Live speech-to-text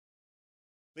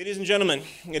Ladies and gentlemen,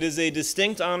 it is a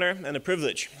distinct honor and a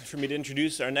privilege for me to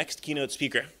introduce our next keynote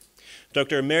speaker,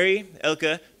 Dr. Mary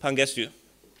Elka Pangestu.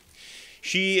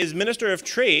 She is Minister of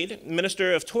Trade,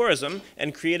 Minister of Tourism,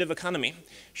 and Creative Economy.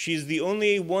 She's the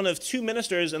only one of two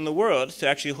ministers in the world to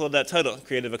actually hold that title,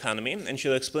 Creative Economy, and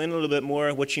she'll explain a little bit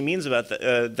more what she means about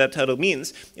that title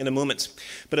means in a moment.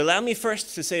 But allow me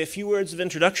first to say a few words of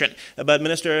introduction about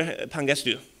Minister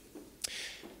Pangestu.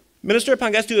 Minister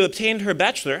Pangestu obtained her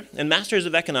Bachelor and Masters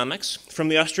of Economics from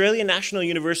the Australian National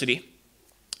University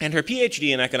and her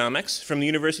PhD in Economics from the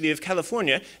University of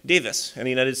California, Davis, in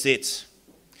the United States.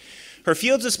 Her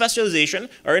fields of specialization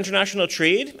are international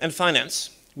trade and finance,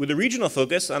 with a regional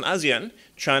focus on ASEAN,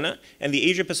 China, and the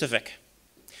Asia-Pacific.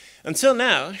 Until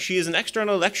now, she is an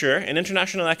external lecturer in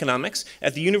international economics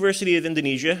at the University of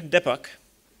Indonesia, Depok.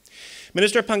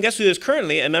 Minister Pangestu is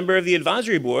currently a member of the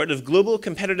advisory board of Global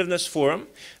Competitiveness Forum,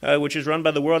 which is run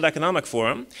by the World Economic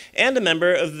Forum, and a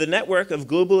member of the network of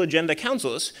Global Agenda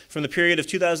Councils from the period of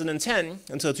 2010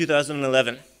 until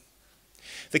 2011.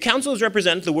 The councils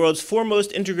represent the world's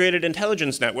foremost integrated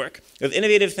intelligence network of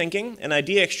innovative thinking and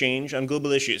idea exchange on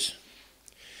global issues.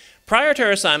 Prior to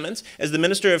her assignments as the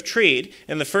Minister of Trade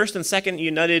in the first and second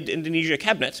United Indonesia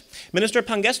Cabinet, Minister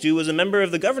Pangestu was a member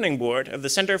of the governing board of the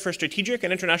Center for Strategic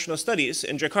and International Studies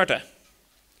in Jakarta.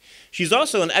 She's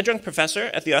also an adjunct professor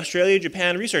at the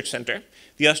Australia-Japan Research Center,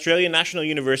 the Australian National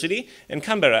University in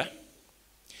Canberra.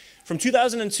 From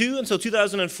 2002 until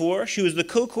 2004, she was the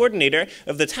co-coordinator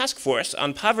of the Task Force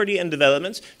on Poverty and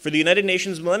Development for the United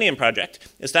Nations Millennium Project,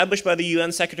 established by the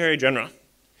UN Secretary-General.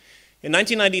 In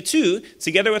 1992,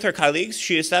 together with her colleagues,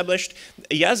 she established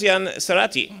Yazian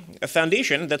Sarati, a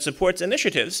foundation that supports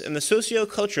initiatives in the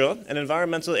socio-cultural and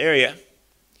environmental area.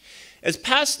 As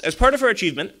part of her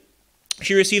achievement,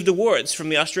 she received awards from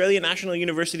the Australian National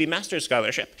University Master's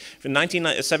Scholarship from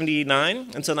 1979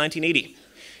 until 1980,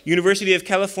 University of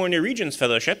California Regents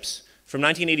Fellowships from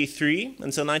 1983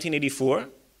 until 1984,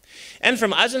 and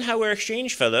from Eisenhower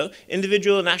Exchange Fellow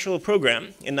Individual National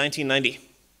Program in 1990.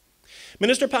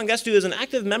 Minister Pangestu is an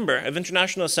active member of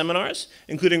international seminars,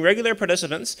 including regular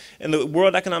participants in the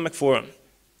World Economic Forum.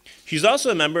 She's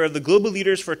also a member of the Global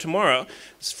Leaders for Tomorrow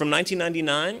from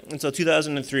 1999 until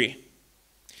 2003.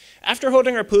 After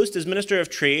holding her post as Minister of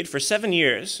Trade for 7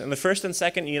 years in the first and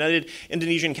second United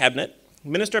Indonesian Cabinet,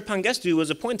 Minister Pangestu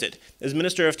was appointed as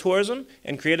Minister of Tourism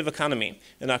and Creative Economy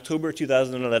in October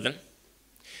 2011.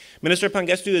 Minister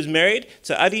Pangestu is married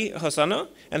to Adi Hosono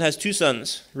and has two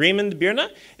sons, Raymond Birna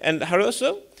and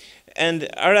Haroso, and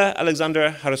Ara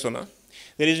Alexandra Harosono.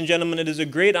 Ladies and gentlemen, it is a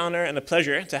great honor and a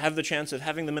pleasure to have the chance of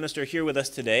having the minister here with us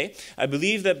today. I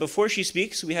believe that before she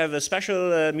speaks, we have a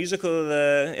special musical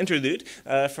interlude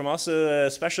from also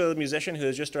a special musician who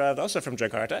has just arrived also from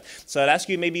Jakarta. So I'd ask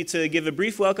you maybe to give a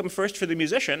brief welcome first for the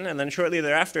musician, and then shortly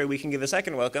thereafter we can give a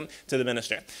second welcome to the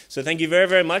minister. So thank you very,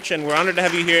 very much, and we're honored to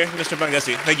have you here, Mr.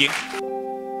 Pangestu. Thank you.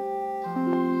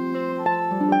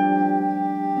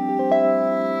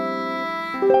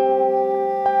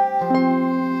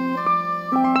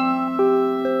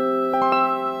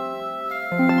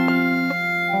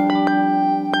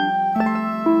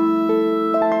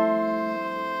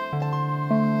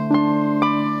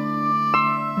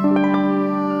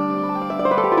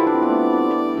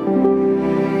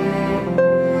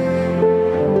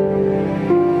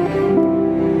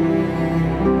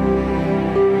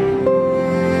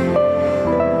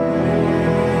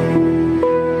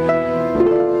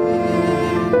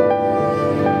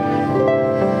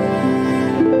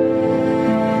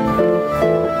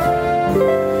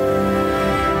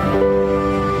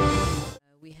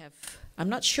 I'm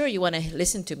not sure you want to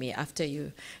listen to me after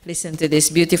you listen to this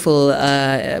beautiful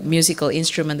musical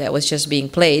instrument that was just being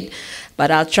played,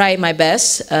 but I'll try my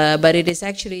best. But it is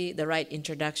actually the right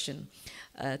introduction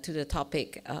to the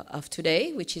topic of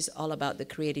today, which is all about the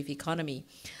creative economy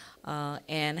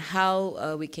and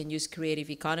how we can use creative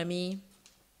economy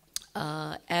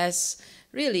as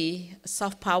really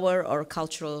soft power or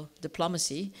cultural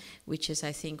diplomacy, which is,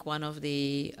 I think, one of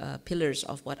the pillars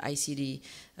of what ICD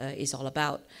is all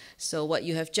about. So what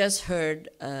you have just heard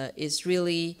is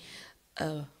really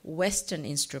a Western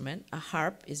instrument. A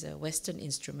harp is a Western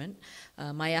instrument.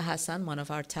 Maya Hassan, one of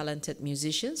our talented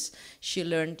musicians, she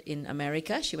learned in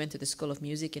America. She went to the School of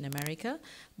Music in America,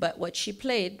 but what she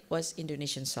played was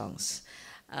Indonesian songs.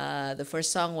 The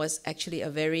first song was actually a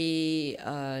very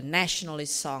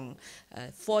nationalist song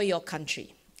for your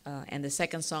country. And the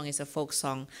second song is a folk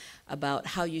song about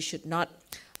how you should not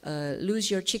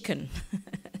lose your chicken.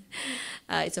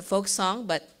 It's a folk song,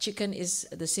 but chicken is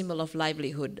the symbol of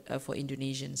livelihood for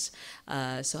Indonesians.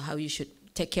 So how you should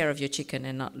take care of your chicken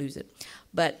and not lose it.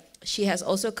 But she has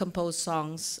also composed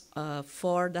songs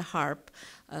for the harp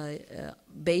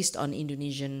based on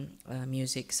Indonesian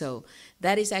music. So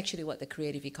that is actually what the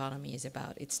creative economy is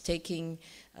about. It's taking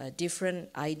different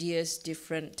ideas,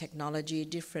 different technology,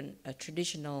 different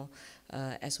traditional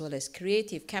as well as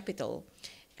creative capital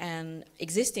and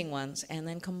existing ones, and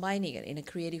then combining it in a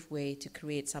creative way to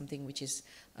create something which is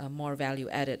more value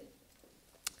added.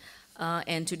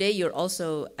 And today you're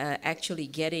also actually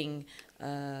getting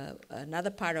another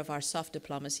part of our soft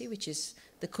diplomacy, which is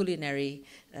the culinary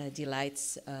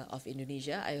delights of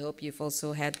Indonesia. I hope you've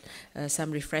also had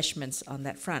some refreshments on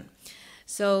that front.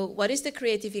 So what is the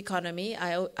creative economy?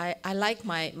 I like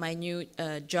my new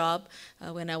job.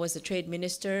 When I was the trade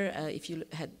minister, if you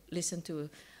had listened to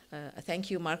thank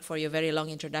you, Mark, for your very long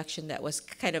introduction. That was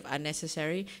kind of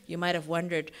unnecessary. You might have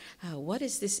wondered, what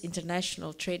is this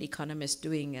international trade economist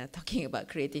doing talking about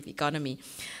creative economy?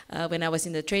 When I was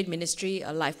in the trade ministry,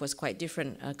 life was quite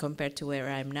different compared to where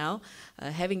I am now.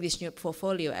 Having this new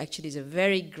portfolio actually is a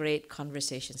very great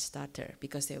conversation starter,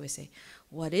 because they always say,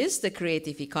 what is the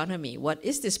creative economy? What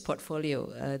is this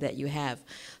portfolio that you have?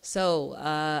 So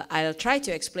I'll try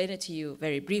to explain it to you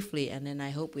very briefly, and then I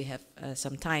hope we have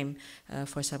some time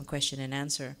for some question and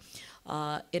answer.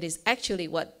 It is actually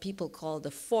what people call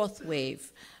the fourth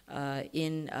wave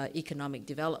in economic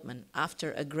development.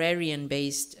 After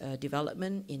agrarian-based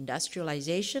development,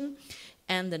 industrialization,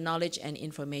 and the knowledge and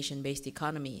information-based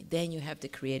economy, then you have the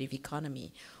creative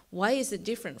economy. Why is it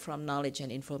different from knowledge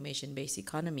and information-based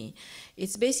economy?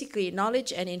 It's basically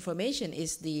knowledge and information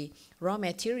is the raw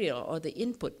material or the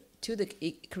input to the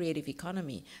creative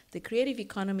economy. The creative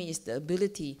economy is the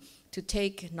ability to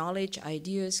take knowledge,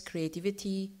 ideas,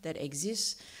 creativity that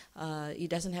exists. It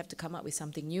doesn't have to come up with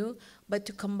something new, but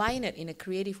to combine it in a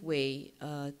creative way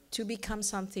to become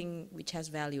something which has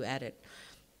value added.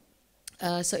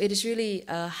 So it is really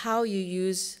how you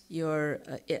use your,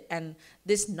 and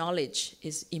this knowledge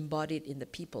is embodied in the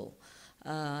people.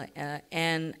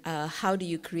 And how do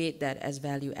you create that as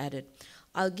value added?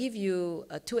 I'll give you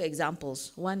two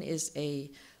examples. One is a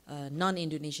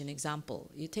non-Indonesian example.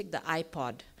 You take the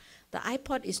iPod. The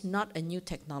iPod is not a new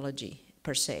technology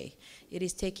per se. It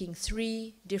is taking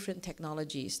 3 different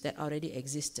technologies that already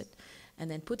existed and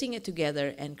then putting it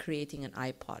together and creating an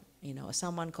iPod. You know,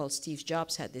 someone called Steve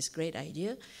Jobs had this great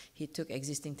idea. He took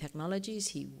existing technologies,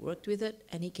 he worked with it,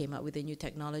 and he came up with a new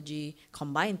technology,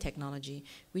 combined technology,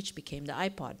 which became the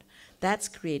iPod. That's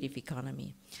creative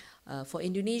economy. For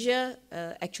Indonesia,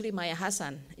 actually Maya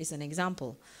Hassan is an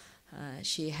example.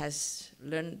 She has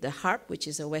learned the harp, which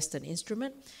is a Western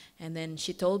instrument, and then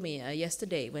she told me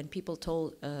yesterday when people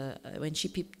told, she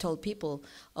told people,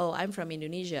 "Oh, I'm from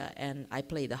Indonesia and I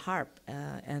play the harp,"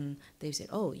 and they said,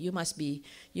 "Oh, you must be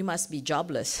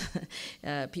jobless."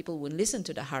 People wouldn't listen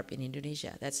to the harp in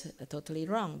Indonesia. That's totally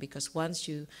wrong, because once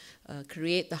you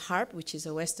create the harp, which is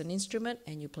a Western instrument,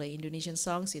 and you play Indonesian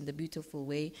songs in the beautiful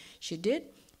way she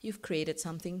did, you've created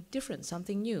something different,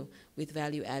 something new with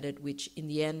value added, which in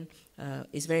the end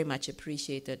is very much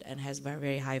appreciated and has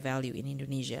very high value in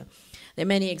Indonesia. There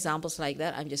are many examples like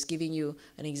that. I'm just giving you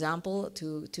an example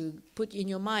to put in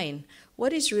your mind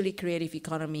what is really creative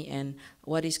economy and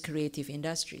what is creative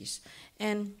industries.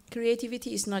 And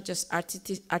creativity is not just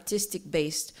artistic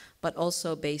based, but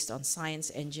also based on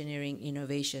science, engineering,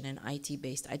 innovation, and IT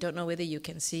based. I don't know whether you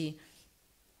can see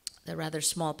the rather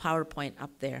small PowerPoint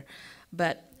up there,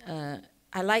 but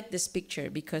I like this picture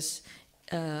because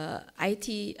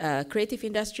creative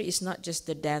industry is not just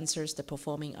the dancers, the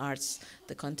performing arts,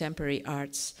 the contemporary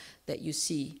arts that you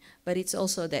see, but it's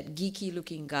also that geeky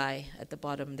looking guy at the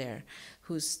bottom there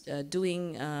who's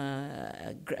doing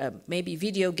maybe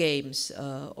video games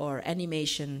or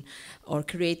animation or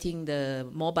creating the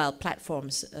mobile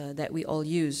platforms that we all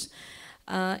use.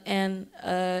 And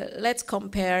let's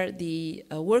compare the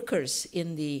workers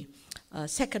in the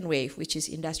second wave, which is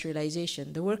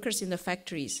industrialization. The workers in the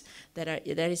factories that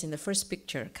is in the first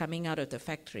picture coming out of the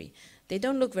factory. They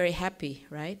don't look very happy,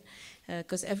 right?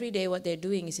 Because every day what they're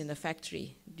doing is in the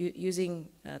factory, using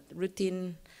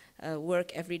routine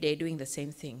work every day, doing the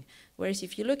same thing. Whereas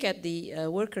if you look at the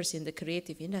workers in the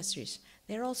creative industries,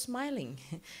 they're all smiling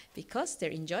because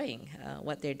they're enjoying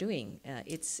what they're doing.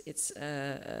 It's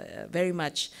very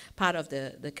much part of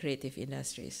the creative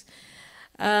industries.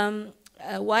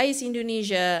 Why is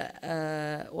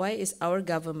Indonesia, why is our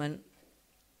government,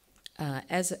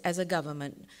 as a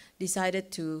government,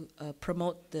 decided to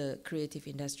promote the creative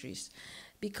industries?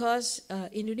 Because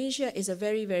Indonesia is a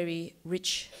very, very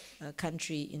rich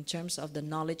country in terms of the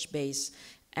knowledge base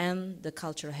and the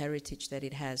cultural heritage that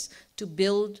it has to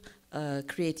build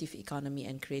creative economy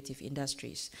and creative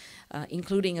industries,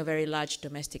 including a very large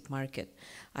domestic market.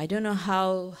 I don't know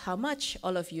how much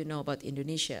all of you know about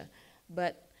Indonesia,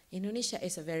 but Indonesia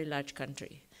is a very large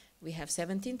country. We have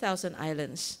 17,000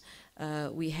 islands.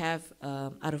 We have,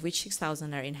 out of which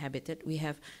 6,000 are inhabited. We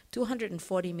have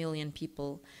 240 million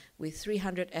people with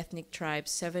 300 ethnic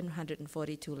tribes,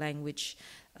 742 language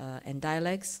and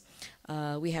dialects.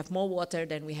 We have more water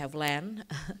than we have land.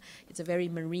 It's a very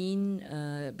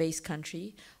marine-based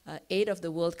country. 8 of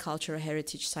the World Cultural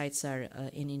Heritage Sites are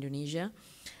in Indonesia.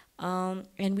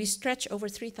 And we stretch over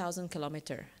 3,000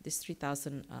 kilometers, these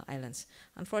 3,000 islands.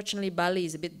 Unfortunately, Bali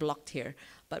is a bit blocked here,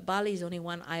 but Bali is only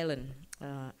one island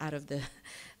out of the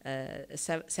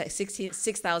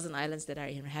 6,000 islands that are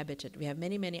inhabited. We have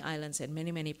many, many islands and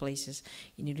many, many places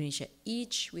in Indonesia,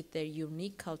 each with their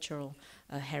unique cultural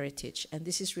heritage. And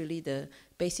this is really the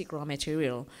basic raw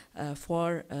material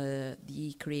for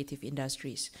the creative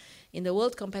industries. In the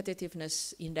World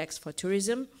Competitiveness Index for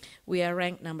Tourism, we are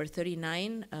ranked number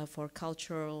 39 for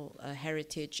cultural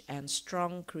heritage and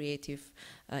strong creative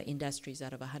industries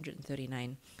out of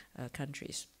 139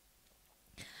 countries.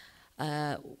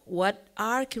 What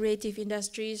are creative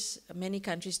industries? Many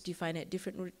countries define it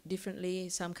differently.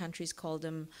 Some countries call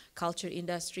them culture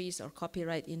industries or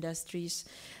copyright industries.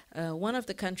 One of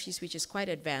the countries which is quite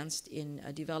advanced in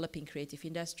developing creative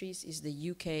industries is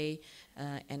the UK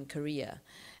and Korea.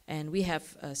 And we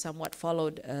have somewhat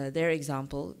followed their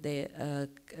example,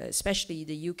 especially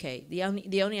the UK.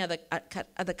 The only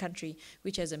other country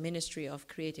which has a Ministry of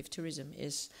Creative Tourism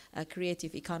is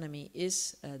creative economy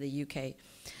is the UK.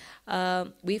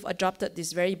 We've adopted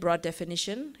this very broad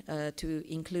definition to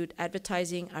include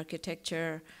advertising,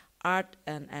 architecture, art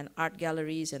and art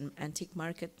galleries and antique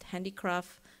market,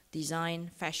 handicraft, design,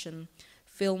 fashion,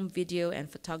 film, video and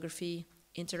photography,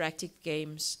 interactive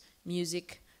games,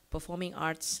 music, performing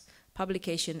arts,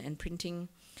 publication and printing,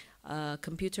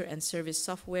 computer and service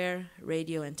software,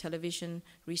 radio and television,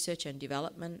 research and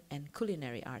development, and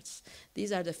culinary arts.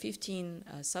 These are the 15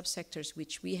 subsectors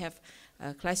which we have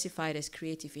classified as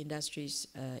creative industries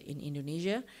in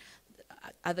Indonesia.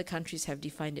 Other countries have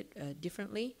defined it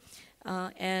differently.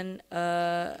 Some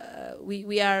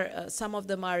of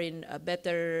them are in a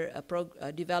better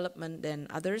development than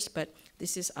others, but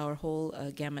this is our whole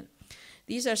gamut.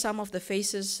 These are some of the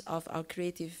faces of our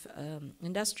creative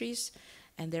industries,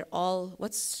 and they're all,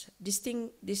 what's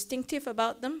distinctive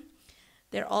about them?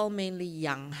 They're all mainly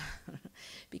young,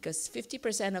 because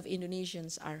 50% of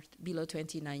Indonesians are below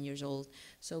 29 years old.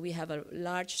 So we have a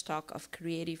large stock of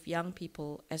creative young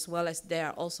people, as well as they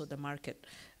are also the market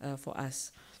for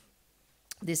us.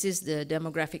 This is the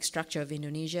demographic structure of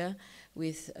Indonesia,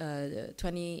 with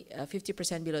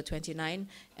 50% below 29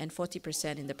 and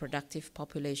 40% in the productive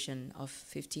population of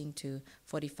 15 to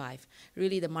 45.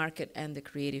 Really the market and the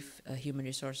creative human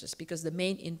resources, because the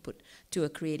main input to a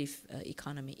creative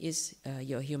economy is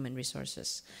your human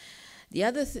resources. The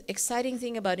other exciting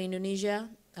thing about Indonesia,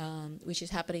 which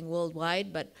is happening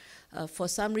worldwide, but for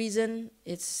some reason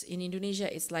in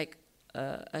Indonesia it's like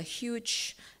a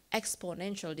huge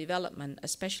exponential development,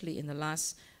 especially in the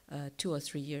last 2 or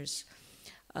 3 years.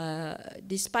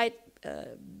 Despite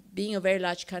being a very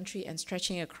large country and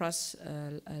stretching across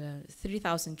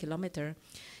 3,000 kilometers,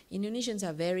 Indonesians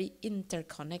are very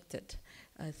interconnected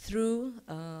through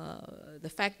the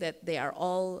fact that they are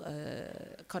all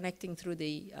connecting through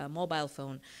the mobile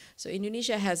phone. So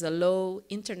Indonesia has a low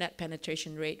internet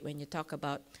penetration rate when you talk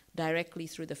about directly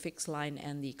through the fixed line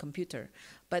and the computer,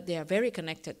 but they are very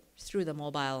connected through the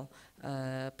mobile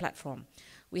platform.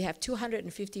 We have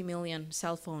 250 million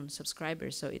cell phone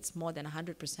subscribers, so it's more than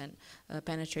 100%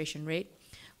 penetration rate.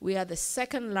 We are the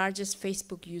second largest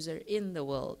Facebook user in the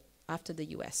world after the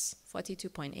US,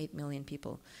 42.8 million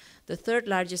people. The third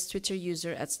largest Twitter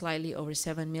user at slightly over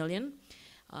 7 million.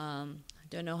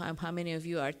 Don't know how many of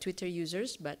you are Twitter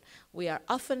users, but we are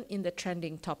often in the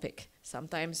trending topic,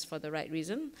 sometimes for the right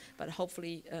reason, but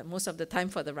hopefully most of the time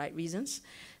for the right reasons.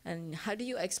 And how do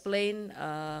you explain,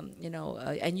 and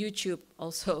YouTube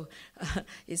also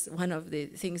is one of the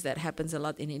things that happens a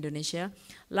lot in Indonesia.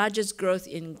 Largest growth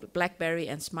in BlackBerry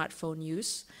and smartphone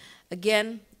use.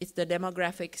 Again, it's the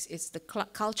demographics, it's the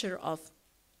culture of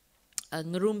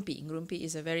ngerumpi. Ngerumpi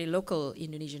is a very local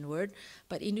Indonesian word,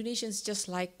 but Indonesians just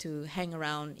like to hang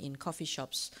around in coffee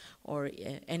shops or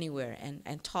anywhere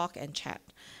and talk and chat.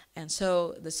 And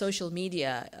so the social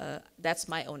media, that's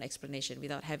my own explanation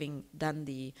without having done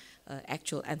the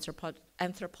actual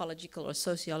anthropological or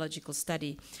sociological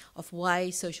study of why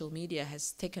social media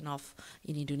has taken off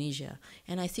in Indonesia.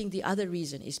 And I think the other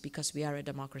reason is because we are a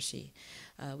democracy.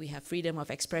 We have freedom of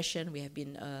expression. We have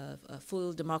been a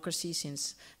full democracy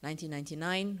since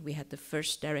 1999. We had the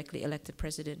first directly elected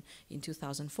president in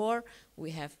 2004.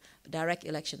 We have direct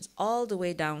elections all the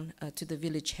way down to the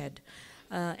village head.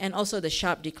 And also the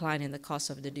sharp decline in the cost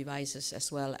of the devices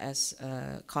as well as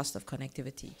cost of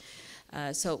connectivity.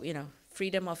 So, you know,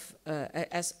 freedom of,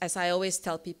 as I always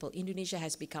tell people, Indonesia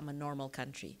has become a normal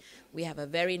country. We have a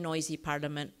very noisy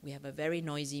parliament. We have a very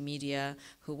noisy media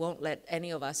who won't let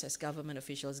any of us as government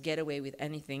officials get away with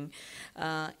anything.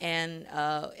 And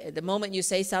the moment you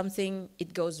say something,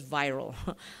 it goes viral,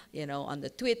 you know, on the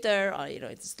Twitter, or, you know,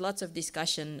 it's lots of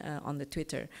discussion on the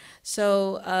Twitter.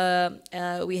 So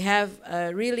we have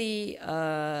really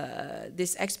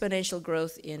this exponential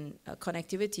growth in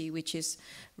connectivity, which is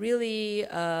really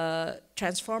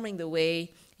transforming the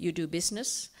way you do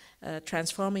business,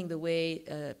 transforming the way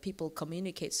people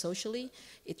communicate socially.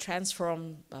 It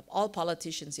transformed all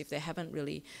politicians, if they haven't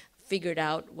really figured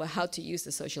out how to use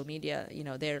the social media, you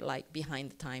know, they're like behind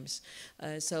the times.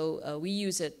 So we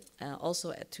use it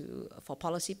also for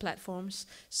policy platforms.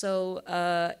 So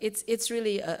it's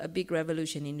really a big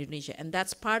revolution in Indonesia, and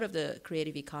that's part of the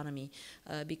creative economy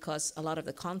because a lot of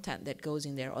the content that goes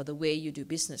in there or the way you do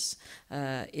business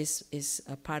is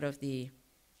a part of the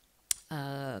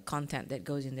content that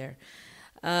goes in there.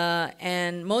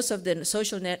 And most of the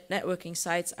social networking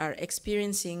sites are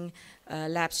experiencing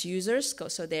lapsed users.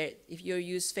 So if you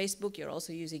use Facebook, you're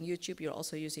also using YouTube, you're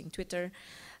also using Twitter,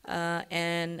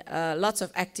 and lots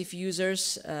of active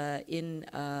users in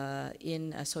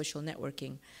social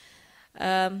networking.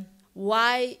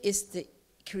 Why is the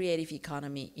creative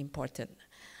economy important?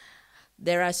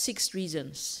 There are 6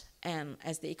 reasons. And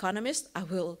as the economist, I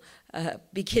will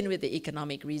begin with the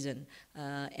economic reason.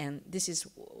 And this is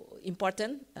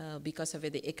important because of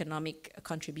the economic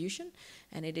contribution.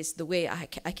 And it is the way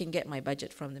I can get my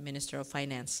budget from the Minister of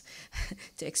Finance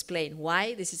to explain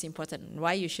why this is important and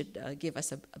why you should give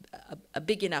us a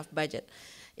big enough budget.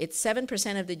 It's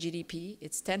 7% of the GDP,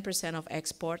 it's 10% of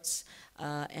exports,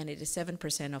 and it is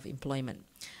 7% of employment.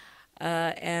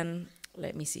 And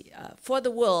let me see, for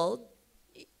the world,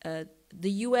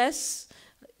 the US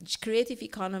creative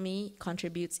economy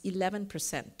contributes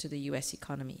 11% to the US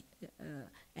economy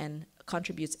and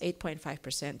contributes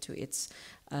 8.5% to its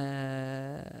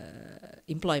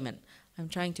employment. I'm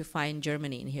trying to find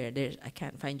Germany in here. I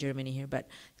can't find Germany here, but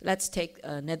let's take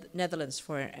Netherlands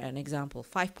for an example.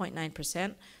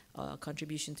 5.9%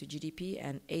 contribution to GDP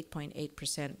and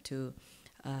 8.8% to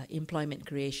employment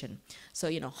creation. So,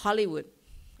 you know, Hollywood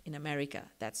in America,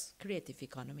 that's creative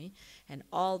economy, and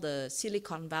all the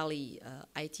Silicon Valley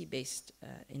IT-based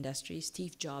industries,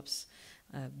 Steve Jobs,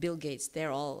 Bill Gates,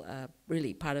 they're all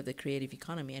really part of the creative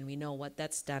economy, and we know what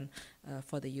that's done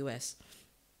for the US.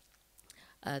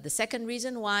 The second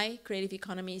reason why creative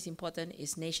economy is important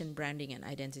is nation branding and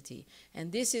identity.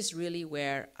 And this is really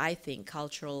where I think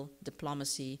cultural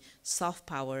diplomacy, soft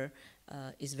power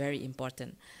is very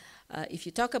important. If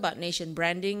you talk about nation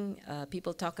branding,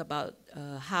 people talk about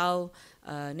how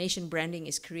nation branding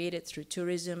is created through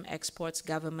tourism, exports,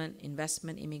 government,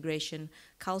 investment, immigration,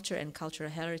 culture and cultural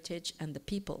heritage, and the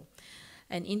people.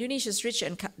 And Indonesia's rich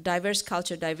and diverse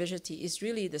culture diversity is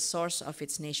really the source of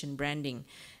its nation branding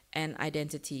and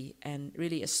identity, and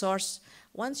really a source.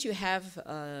 Once you have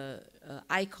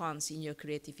icons in your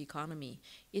creative economy,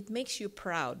 it makes you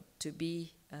proud to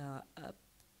be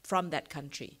from that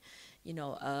country. You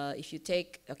know, if you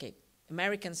take, okay,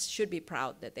 Americans should be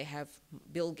proud that they have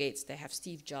Bill Gates, they have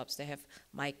Steve Jobs, they have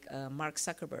Mark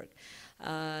Zuckerberg.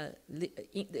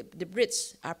 The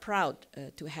Brits are proud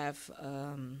to have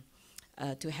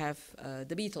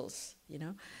the Beatles. You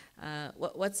know,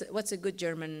 what's a good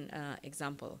German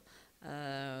example?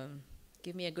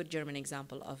 Give me a good German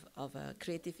example of a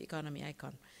creative economy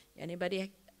icon.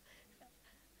 Anybody?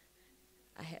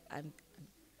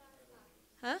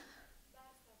 Huh?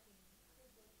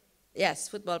 Yes,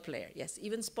 football player. Yes,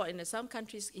 even sport. In some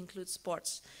countries include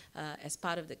sports as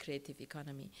part of the creative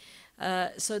economy.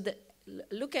 So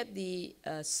look at the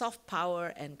soft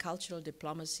power and cultural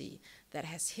diplomacy that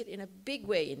has hit in a big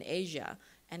way in Asia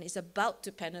and is about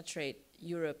to penetrate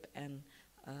Europe and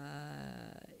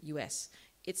US.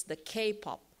 It's the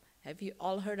K-pop. Have you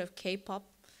all heard of K-pop?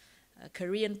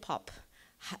 Korean pop.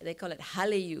 They call it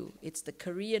Hallyu. It's the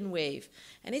Korean wave.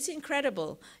 And it's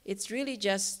incredible. It's really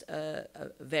just a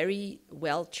very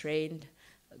well-trained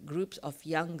group of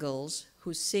young girls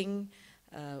who sing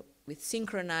with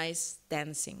synchronized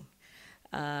dancing.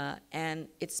 And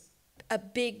it's a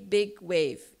big, big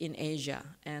wave in Asia.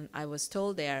 And I was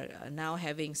told they are now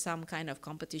having some kind of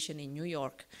competition in New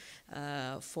York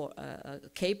for a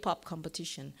K-pop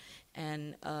competition.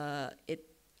 And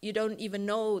you don't even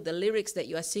know the lyrics that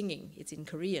you are singing. It's in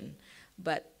Korean.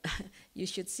 But you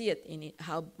should see it in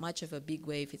how much of a big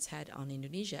wave it's had on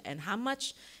Indonesia and how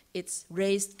much it's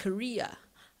raised Korea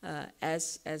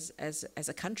as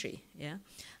a country. Yeah,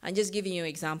 I'm just giving you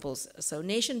examples. So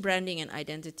nation branding and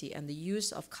identity and the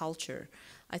use of culture,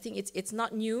 I think it's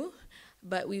not new,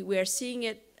 but we are seeing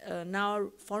it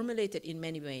now formulated in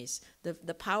many ways.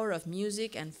 The power of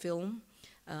music and film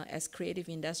as creative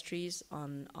industries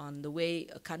on the way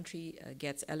a country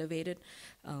gets elevated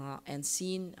and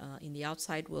seen in the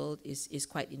outside world is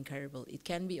quite incredible. It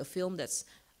can be a film that's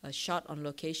shot on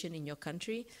location in your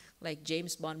country, like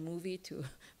James Bond movie to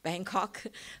Bangkok,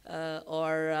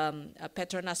 or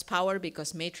Petronas Power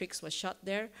because Matrix was shot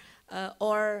there,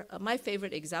 or my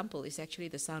favorite example is actually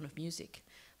The Sound of Music.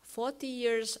 40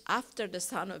 years after The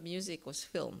Sound of Music was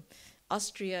filmed,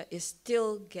 Austria is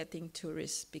still getting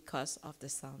tourists because of The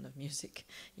Sound of Music.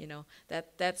 You know,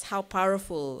 that's how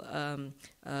powerful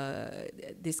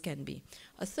this can be.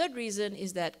 A third reason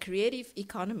is that creative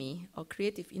economy or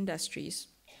creative industries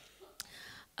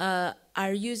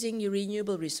are using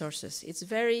renewable resources. It's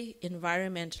very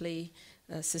environmentally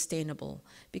sustainable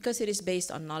because it is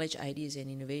based on knowledge, ideas, and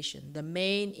innovation. The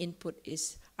main input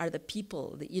are the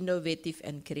people, the innovative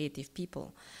and creative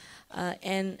people.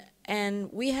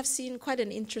 And we have seen quite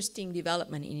an interesting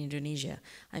development in Indonesia.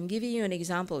 I'm giving you an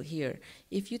example here.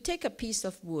 If you take a piece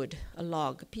of wood,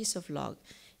 a piece of log,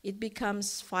 it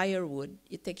becomes firewood.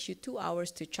 It takes you 2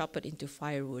 hours to chop it into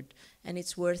firewood, and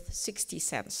it's worth 60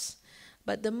 cents.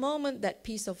 But the moment that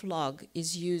piece of log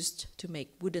is used to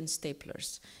make wooden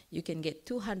staplers, you can get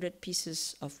 200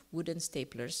 pieces of wooden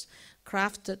staplers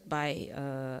crafted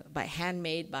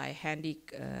handmade by handy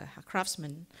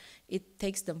craftsmen. It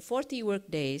takes them 40 work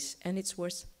days, and it's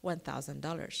worth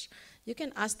 $1,000. You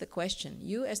can ask the question,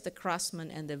 you as the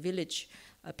craftsman and the village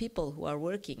people who are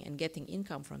working and getting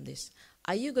income from this,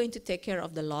 are you going to take care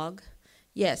of the log?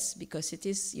 Yes, because it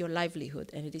is your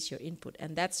livelihood and it is your input,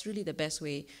 and that's really the best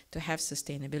way to have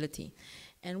sustainability.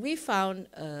 And we found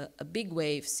a big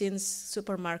wave since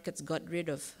supermarkets got rid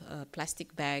of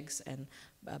plastic bags and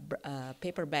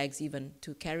paper bags even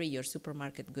to carry your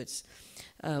supermarket goods.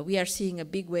 We are seeing a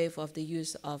big wave of the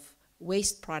use of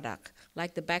waste product,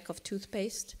 like the back of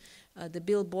toothpaste, the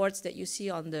billboards that you see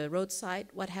on the roadside.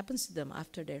 What happens to them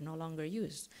after they're no longer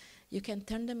used? You can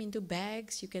turn them into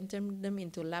bags, you can turn them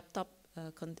into laptop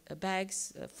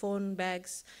bags, phone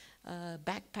bags,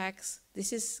 backpacks.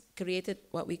 This is created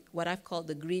what I've called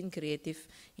the green creative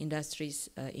industries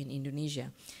in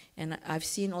Indonesia. And I've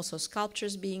seen also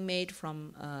sculptures being made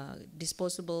from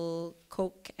disposable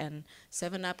Coke and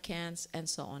 7-Up cans and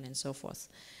so on and so forth.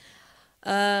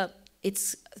 The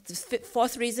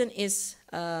fourth reason is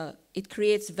it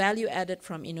creates value added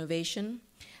from innovation,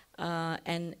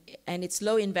 and it's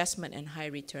low investment and high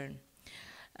return.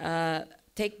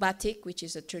 Take batik, which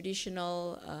is a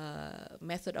traditional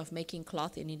method of making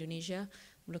cloth in Indonesia.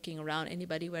 I'm looking around,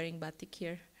 anybody wearing batik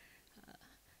here?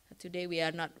 Today we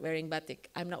are not wearing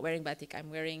batik. I'm not wearing batik. I'm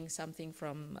wearing something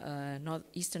from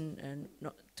northeastern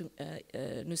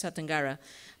Nusa Tenggara.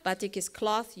 Batik is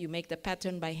cloth. You make the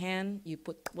pattern by hand. You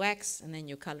put wax and then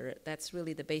you color it. That's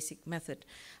really the basic method.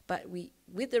 But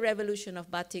with the revolution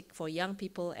of batik for young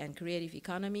people and creative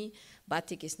economy,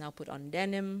 batik is now put on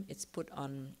denim. It's put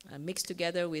on mixed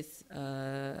together with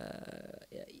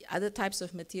other types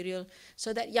of material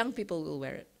so that young people will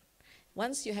wear it.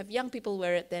 Once you have young people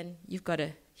wear it, then you've got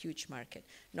a huge market.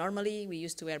 Normally, we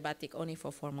used to wear batik only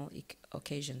for formal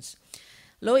occasions.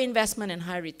 Low investment and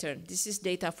high return. This is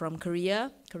data from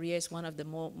Korea. Korea is one of the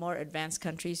more advanced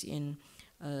countries in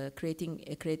creating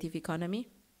a creative economy.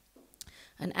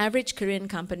 An average Korean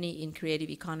company in creative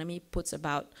economy puts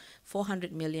about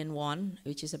 400 million won,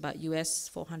 which is about US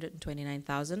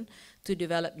 429,000, to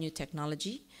develop new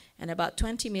technology, and about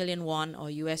 20 million won, or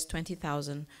US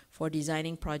 20,000, for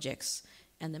designing projects.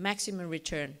 And the maximum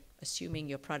return, assuming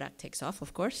your product takes off,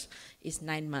 of course, is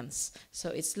 9 months. So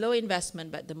it's low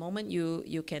investment, but the moment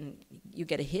you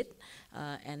get a hit,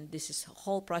 and this is a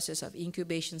whole process of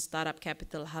incubation, startup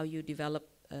capital, how you develop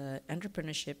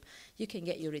entrepreneurship, you can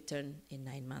get your return in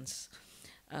 9 months.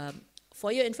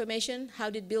 For your information, how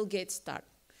did Bill Gates start?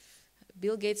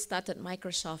 Bill Gates started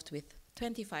Microsoft with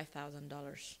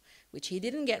 $25,000, which he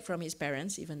didn't get from his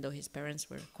parents, even though his parents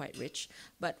were quite rich,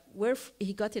 but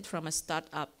he got it from a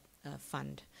startup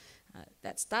fund.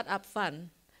 That startup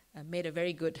fund made a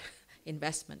very good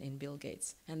investment in Bill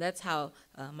Gates. And that's how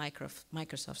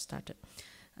Microsoft started.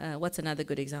 What's another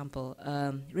good example?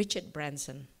 Richard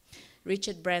Branson.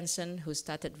 Richard Branson, who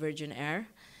started Virgin Air.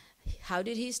 How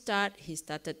did he start? He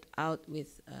started out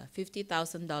with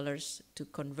 $50,000 to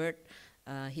convert.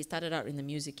 He started out in the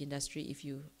music industry, if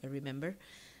you remember,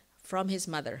 from his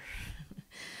mother.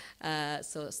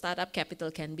 So startup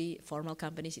capital can be formal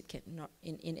companies. It can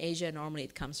in Asia, normally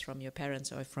it comes from your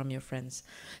parents or from your friends.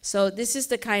 So this is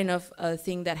the kind of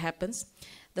thing that happens.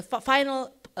 The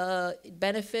final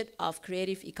benefit of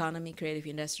creative economy, creative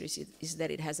industries is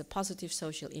that it has a positive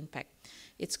social impact.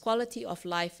 It's quality of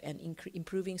life and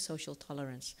improving social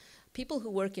tolerance. People who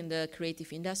work in the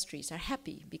creative industries are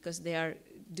happy because they are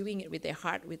doing it with their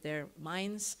heart, with their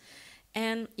minds.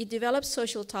 And it develops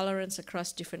social tolerance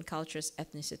across different cultures,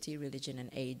 ethnicity, religion, and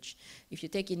age. If you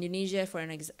take Indonesia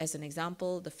as an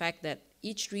example, the fact that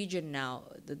each region now,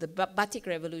 the batik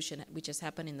revolution, which has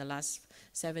happened in the last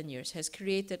 7 years, has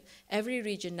created, every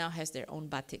region now has their own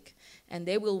batik, and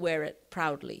they will wear it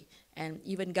proudly. And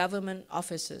even government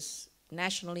offices,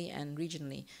 nationally and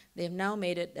regionally, they have now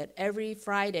made it that every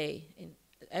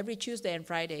Tuesday and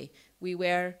Friday, we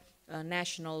wear a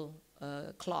national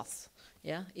cloth.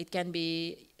 Yeah, it can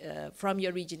be from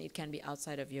your region, it can be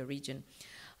outside of your region.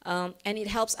 And it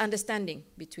helps understanding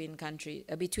between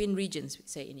regions,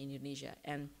 say in Indonesia.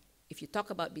 And if you talk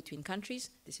about between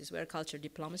countries, this is where culture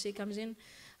diplomacy comes in.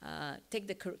 Take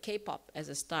the K-pop as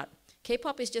a start.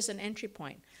 K-pop is just an entry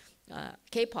point.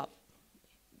 K-pop,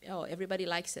 oh, everybody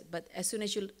likes it. But as soon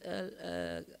as you,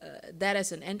 that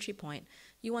as an entry point,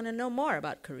 you want to know more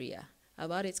about Korea,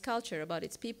 about its culture, about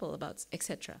its people, about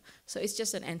etc. So it's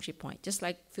just an entry point, just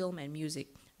like film and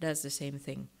music does the same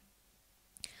thing.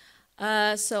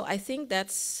 So I think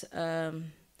that's the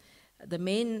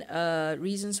main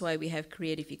reasons why we have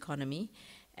creative economy.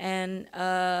 And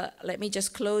let me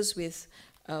just close with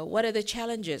what are the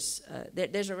challenges.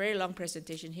 There's a very long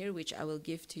presentation here, which I will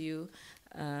give to you,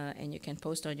 and you can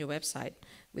post on your website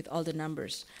with all the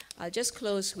numbers. I'll just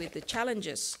close with the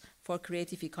challenges for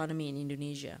creative economy in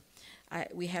Indonesia.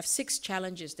 We have 6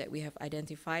 challenges that we have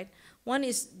identified. One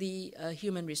is the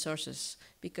human resources,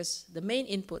 because the main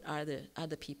input are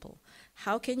the people.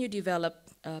 How can you develop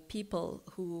people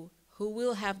who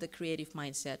will have the creative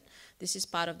mindset? This is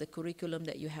part of the curriculum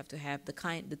that you have to have,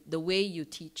 the way you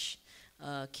teach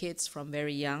kids from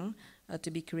very young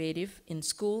to be creative in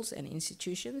schools and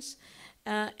institutions.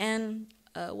 And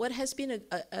what has been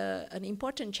an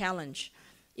important challenge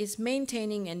is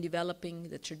maintaining and developing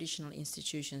the traditional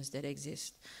institutions that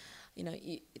exist. You know,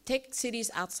 take cities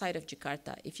outside of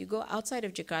Jakarta. If you go outside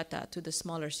of Jakarta to the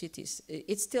smaller cities,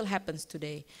 it still happens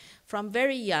today. From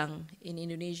very young in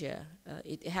Indonesia,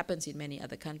 it happens in many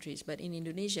other countries, but in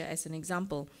Indonesia, as an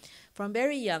example, from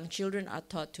very young, children are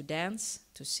taught to dance,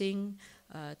 to sing,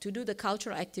 to do the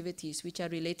cultural activities which are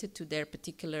related to their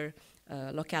particular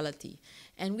locality.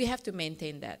 And we have to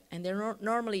maintain that. And they're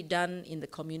normally done in the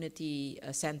community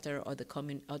center or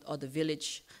the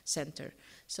village center.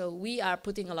 So we are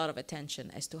putting a lot of attention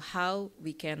as to how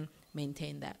we can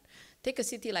maintain that. Take a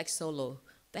city like Solo.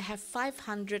 They have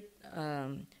 500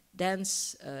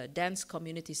 dance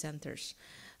community centers,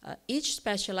 each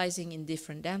specializing in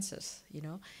different dances, you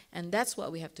know, and that's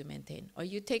what we have to maintain. Or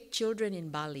you take children in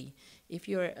Bali. If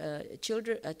you're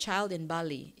a child in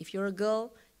Bali, if you're a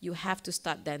girl, you have to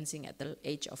start dancing at the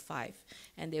age of 5.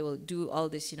 And they will do all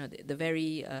this, you know, the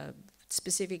very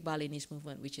specific Balinese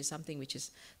movement, which is something which is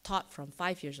taught from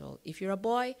 5 years old. If you're a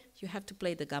boy, you have to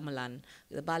play the gamelan,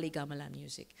 the Bali gamelan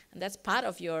music. And that's part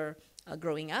of your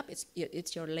growing up.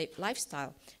 It's your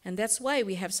lifestyle. And that's why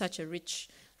we have such a rich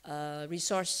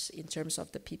resource in terms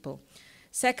of the people.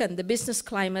 Second, the business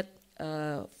climate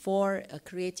for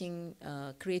creating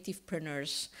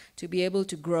creativepreneurs to be able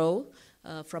to grow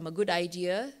from a good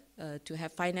idea to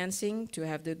have financing, to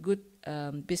have the good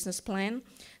business plan.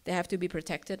 They have to be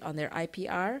protected on their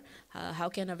IPR. How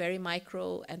can a very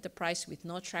micro enterprise with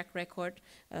no track record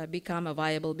become a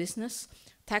viable business?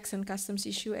 Tax and customs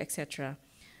issue, etc.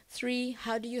 3,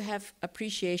 how do you have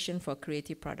appreciation for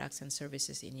creative products and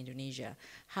services in Indonesia?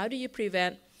 How do you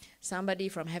prevent somebody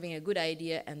from having a good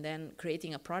idea and then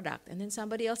creating a product and then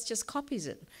somebody else just copies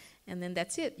it? And then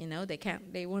that's it, you know,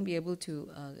 they won't be able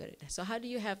to so how do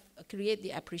you create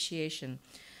the appreciation?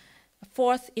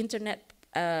 4th, internet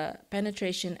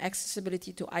penetration,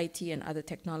 accessibility to IT and other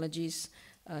technologies,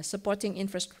 supporting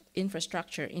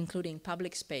infrastructure, including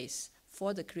public space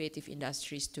for the creative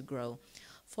industries to grow.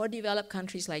 For developed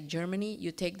countries like Germany,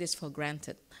 you take this for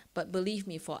granted. But believe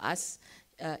me, for us,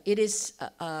 it is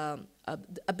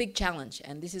a big challenge,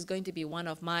 and this is going to be one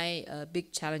of my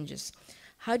big challenges.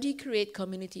 How do you create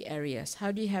community areas?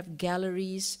 How do you have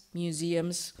galleries,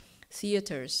 museums,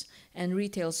 theaters, and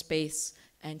retail space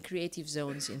and creative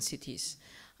zones in cities?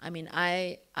 I mean,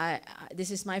 this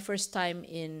is my first time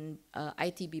in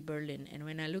ITB Berlin, and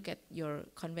when I look at your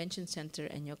convention center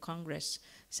and your congress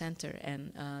center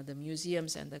and the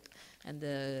museums and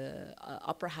the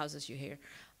opera houses you hear,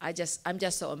 I'm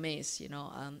just so amazed, you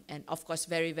know, and of course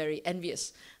very, very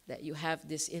envious that you have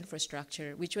this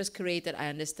infrastructure, which was created, I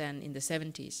understand, in the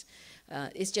 70s.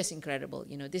 It's just incredible,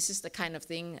 you know. This is the kind of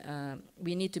thing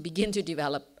we need to begin to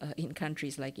develop in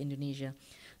countries like Indonesia.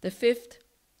 The fifth,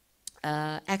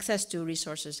 access to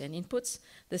resources and inputs.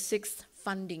 The sixth,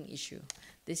 funding issue.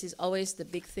 This is always the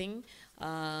big thing.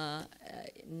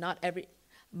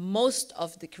 Most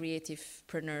of the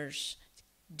creativepreneurs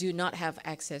do not have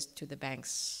access to the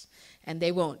banks, and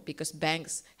they won't, because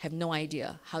banks have no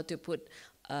idea how to put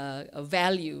a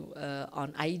value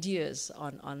on ideas,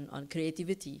 on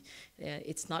creativity.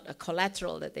 It's not a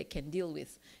collateral that they can deal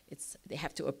with. They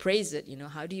have to appraise it, you know.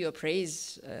 How do you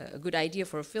appraise a good idea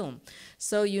for a film?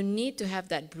 So you need to have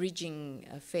that bridging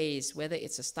phase, whether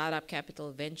it's a startup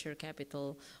capital, venture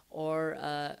capital, or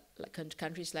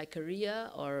countries like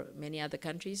Korea or many other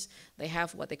countries, they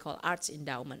have what they call arts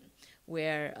endowment,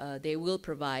 where they will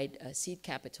provide seed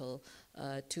capital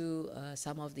to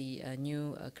some of the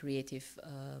new creative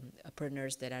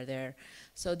entrepreneurs that are there.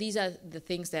 So these are the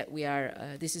things that we are,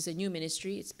 this is a new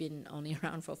ministry, it's been only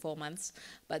around for 4 months,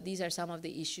 but these are some of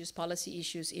the issues, policy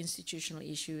issues, institutional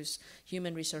issues,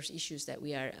 human resource issues that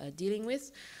we are dealing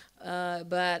with.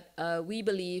 But we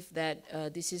believe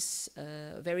that this is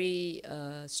a very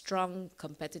strong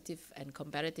competitive and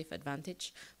comparative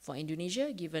advantage for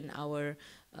Indonesia, given our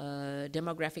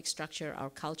demographic structure, our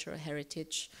cultural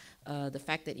heritage, the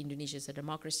fact that Indonesia is a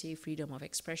democracy, freedom of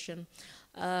expression.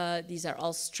 These are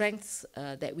all strengths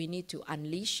that we need to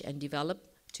unleash and develop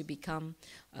to become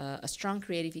a strong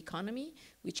creative economy,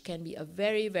 which can be a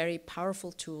very, very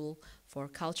powerful tool for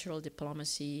cultural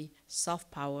diplomacy, soft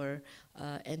power,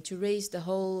 and to raise the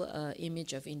whole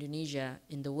image of Indonesia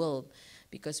in the world.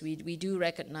 Because we do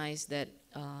recognize that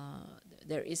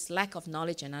there is lack of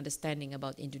knowledge and understanding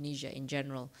about Indonesia in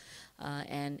general,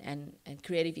 and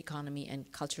creative economy and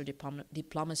cultural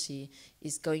diplomacy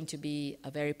is going to be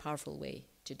a very powerful way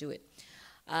to do it.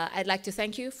 I'd like to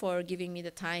thank you for giving me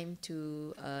the time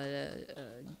to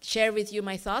share with you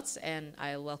my thoughts, and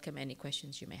I'll welcome any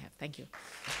questions you may have. Thank you.